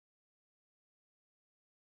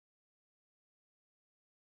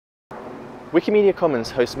Wikimedia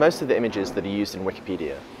Commons hosts most of the images that are used in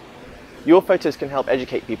Wikipedia. Your photos can help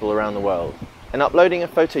educate people around the world, and uploading a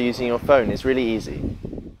photo using your phone is really easy.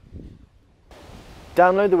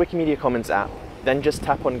 Download the Wikimedia Commons app, then just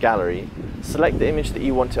tap on Gallery, select the image that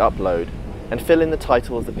you want to upload, and fill in the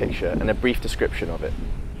title of the picture and a brief description of it.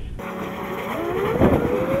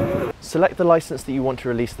 Select the license that you want to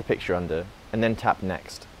release the picture under, and then tap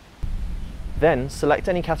Next. Then, select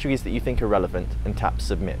any categories that you think are relevant and tap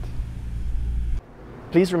Submit.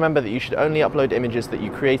 Please remember that you should only upload images that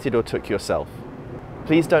you created or took yourself.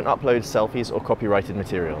 Please don't upload selfies or copyrighted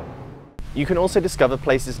material. You can also discover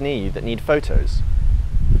places near you that need photos.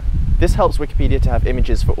 This helps Wikipedia to have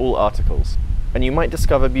images for all articles, and you might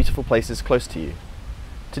discover beautiful places close to you.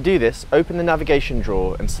 To do this, open the navigation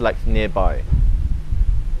drawer and select Nearby.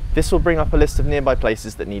 This will bring up a list of nearby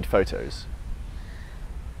places that need photos.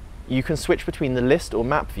 You can switch between the list or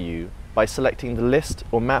map view by selecting the list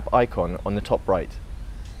or map icon on the top right.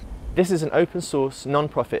 This is an open source,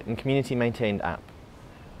 non-profit and community maintained app.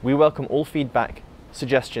 We welcome all feedback,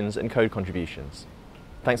 suggestions and code contributions.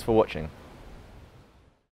 Thanks for watching.